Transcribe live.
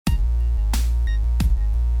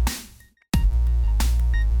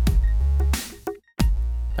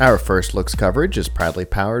Our First Looks coverage is proudly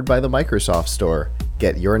powered by the Microsoft Store.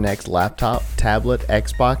 Get your next laptop, tablet,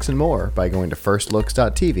 Xbox, and more by going to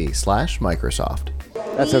firstlooks.tv/Microsoft.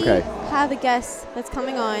 That's okay. We have a guest that's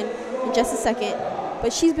coming on in just a second,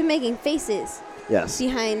 but she's been making faces Yes.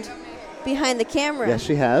 behind the camera. Yes,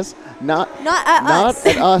 she has. Not at us.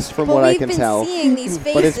 Not at us, from But what I we've can been tell. seeing these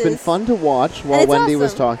But it's been faces. fun to watch while it's Wendy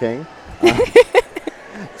was awesome. talking.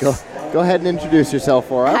 Go ahead and introduce yourself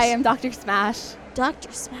for us. Hi, I'm Dr. Smash.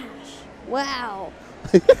 Dr. Smash. Wow.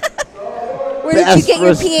 Where did you Best get your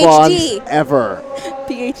response PhD? ever.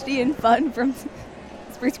 PhD in fun from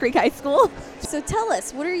Spruce Creek High School. So tell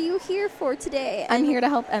us, what are you here for today? I'm here to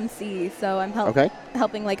help MC, so I'm Okay.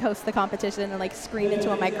 helping like host the competition and like scream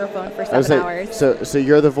into a microphone for I was 7 saying, hours. So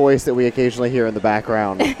you're the voice that we occasionally hear in the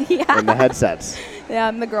background Yeah. in the headsets. Yeah,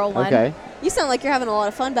 I'm the girl one. Okay. You sound like you're having a lot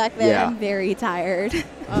of fun back there. Yeah. I'm very tired.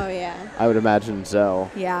 Oh, yeah. I would imagine so.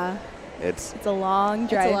 Yeah, It's it's a long a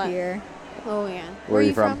drive lot. here. Oh, yeah. Where are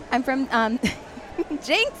you from? I'm from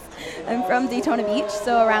Jinx. I'm from Daytona Beach,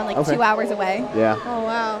 so around like Okay. 2 hours away. yeah. Oh,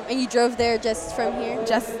 wow. And you drove there just from here?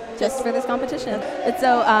 Just for this competition. And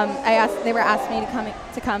so they were asked me to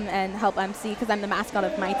come and help MC because I'm the mascot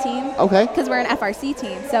of my team. Okay. Because we're an FRC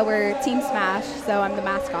team, so we're Team Smash. So I'm the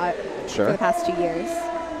mascot Sure. for the past 2 years.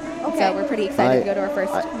 Okay. So we're pretty excited to go to our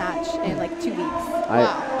first I- match in like 2 weeks.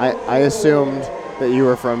 I assumed that you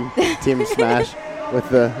were from Team Smash with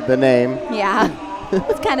the name. Yeah,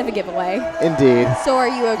 it's kind of a giveaway. Indeed. So are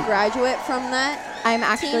you a graduate from that? I'm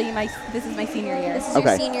actually this is my senior year. This is Okay.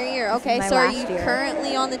 your senior year. This is Okay. my So are last you year.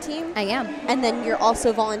 currently on the team? I am. And then you're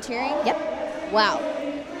also volunteering? Yep. Wow.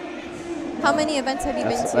 How many events have you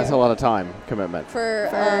been to That's a lot of time commitment. for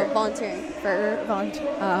volunteering? For volunteer.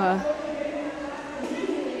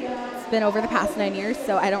 It's been over the past 9 years,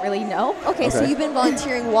 so I don't really know. Okay, so Okay. you've been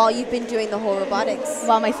volunteering while you've been doing the whole robotics.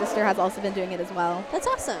 While my sister has also been doing it as well. That's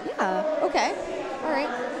awesome. Yeah. Okay. All right.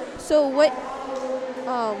 So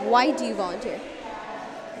why do you volunteer?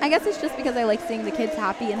 I guess it's just because I like seeing the kids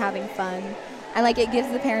happy and having fun. And like it gives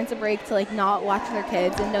the parents a break to like not watch their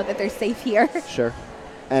kids and know that they're safe here. Sure.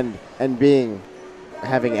 And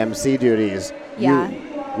having MC duties, Yeah. you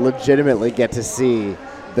legitimately get to see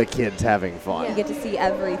the kids having fun. You get to see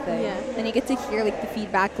everything. Yeah. And you get to hear like the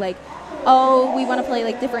feedback like, oh, we want to play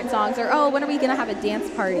like different songs, or oh, when are we going to have a dance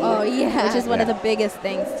party? Oh, yeah. Which is one of Yeah. the biggest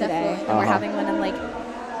things today. Definitely. And we're Uh-huh. having one in like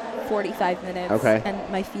 45 minutes. Okay. And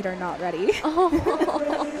my feet are not ready. Oh,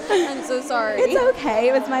 I'm so sorry. It's okay.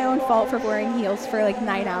 It was my own fault for wearing heels for like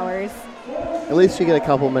 9 hours. At least you get a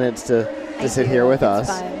couple minutes to sit here with It's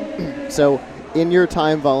us. fun. So, in your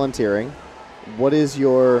time volunteering, what is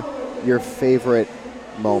your favorite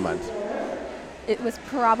moment? It was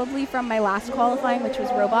probably from my last qualifying, which was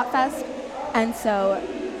Robot Fest. And so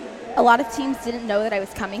a lot of teams didn't know that I was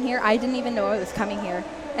coming here. I didn't even know I was coming here.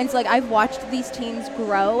 And so like I've watched these teams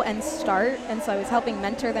grow and start, and so I was helping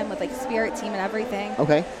mentor them with like Spirit Team and everything.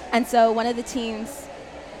 Okay. And so one of the teams,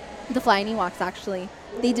 the Flying Ewoks actually,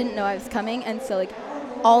 they didn't know I was coming, and so like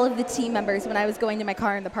all of the team members, when I was going to my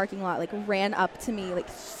car in the parking lot, like ran up to me like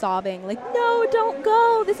sobbing, like, no, don't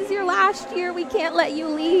go, this is your last year, we can't let you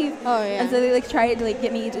leave. Oh, yeah. And so they like tried to like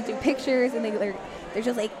get me to do pictures, and they're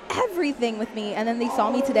just like everything with me. And then they saw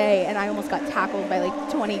me today, and I almost got tackled by like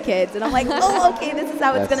 20 kids, and I'm like, oh, okay, this is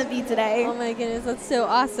how it's That's- gonna be today. Oh my goodness, that's so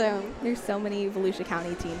awesome. There's so many Volusia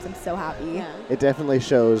County teams. I'm so happy. Yeah. It definitely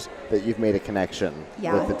shows that you've made a connection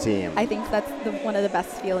Yeah. with the team. I think that's one of the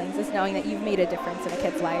best feelings, is knowing that you've made a difference in a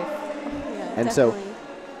kid's life. Yeah, And so- definitely.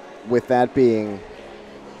 With that being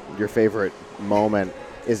your favorite moment,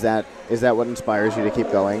 is that what inspires you to keep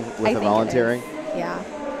going with I the think it volunteering? is. Yeah.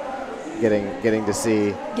 Getting to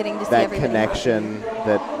see Getting to see that everybody connection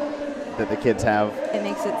that the kids have. happy. It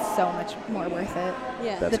makes it so much more worth it.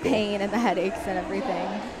 Yeah. That's the cool. pain and the headaches and everything.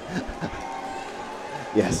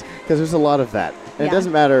 Yes, because there's a lot of that. And it Yeah.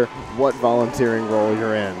 doesn't matter what volunteering role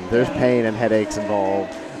you're in. There's pain and headaches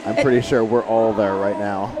involved. I'm pretty sure we're all there right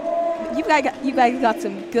now. You guys got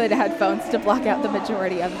some good headphones to block out the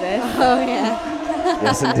majority of this. Oh yeah.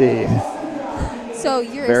 Yes, indeed. So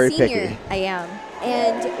you're Very a senior, picky. I am.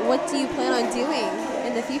 and what do you plan on doing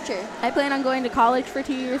in the future? I plan on going to college for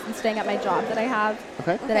 2 years and staying at my job that I have,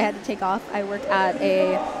 Okay. that I had to take off. I work at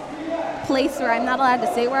a place where I'm not allowed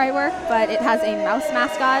to say where I work, but it has a mouse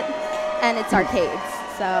mascot, and it's arcades.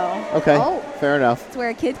 So Okay. Oh. Fair enough. it's where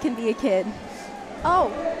a kid can be a kid.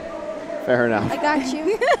 Oh, Fair enough. I got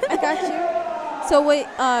you. I got you. So what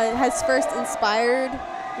has first inspired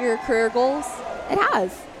your career goals? It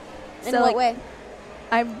has. In So, what like, way?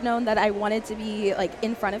 I've known that I wanted to be like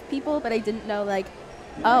in front of people, but I didn't know like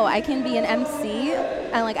oh, I can be an MC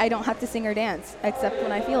and like I don't have to sing or dance except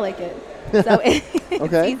when I feel like it. So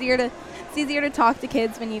Okay. it's easier to talk to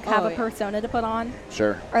kids when you have Oh, a yeah. persona to put on.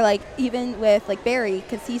 Sure. Or like even with like Barry,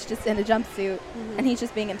 because he's just in a jumpsuit and he's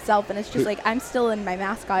just being himself, and it's just like I'm still in my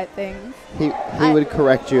mascot thing. He would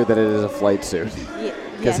correct you that it is a flight suit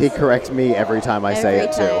because he corrects me every time I say Every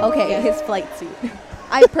it time. too. Okay, Yeah. his flight suit.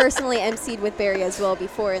 I personally emceed with Barry as well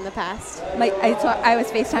before in the past. I was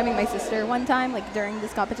FaceTiming my sister one time, like during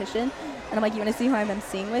this competition, and I'm like, you want to see who I'm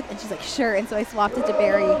emceeing with? And she's like, sure. And so I swapped it to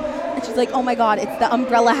Barry, and she's like, oh my God, it's the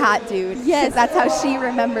umbrella hat dude. Yes. 'Cause that's how she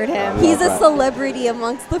remembered him. He's a that. celebrity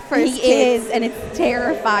amongst the first He kids. is, and it's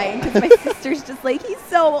terrifying because my sister's just like, he's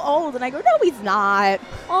so old. And I go, no, he's not.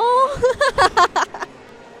 Oh.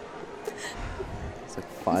 It's like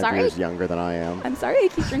 5 sorry. years younger than I am. I'm sorry I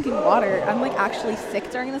keep drinking water. I'm like actually sick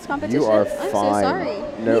during this competition. You are I'm so fine. sorry.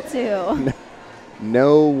 No, Me too.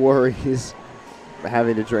 no worries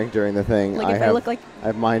having to drink during the thing. Like if I look like I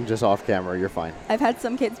have mine just off camera. You're fine. I've had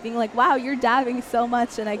some kids being like, wow, you're dabbing so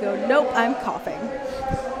much. And I go, nope, I'm coughing.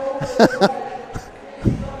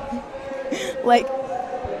 Like,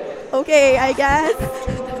 okay, I guess.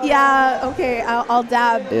 Yeah, okay, I'll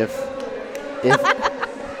dab.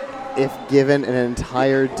 If given an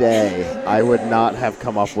entire day, I would not have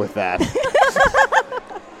come up with that.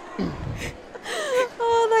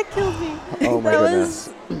 Oh, that killed me. Oh my That goodness.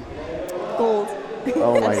 was gold.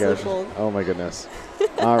 Oh my Absolute gosh. gold. Oh my goodness.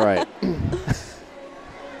 All right.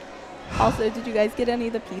 Also, did you guys get any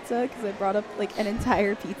of the pizza? Because I brought up like an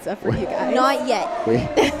entire pizza for you guys. Not yet.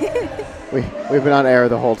 We've been on air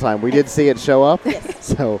the whole time. We did see it show up,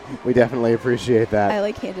 so we definitely appreciate that. I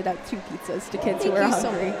like handed out 2 pizzas to kids who Thank were you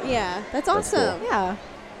so hungry. much. Yeah, that's That's cool. awesome. Yeah.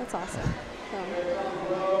 That's awesome.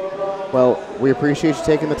 So, Well, we appreciate you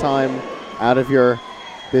taking the time out of your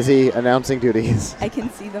busy announcing duties I can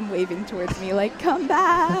see them waving towards me like, come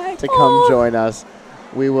back. to come join us.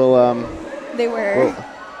 We will They were.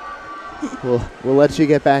 we'll let you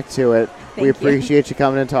get back to it. Thank we you. appreciate you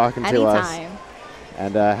coming and talking to us. Anytime.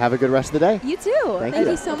 And have a good rest of the day. You too. Thank thank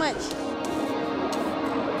you. you so much.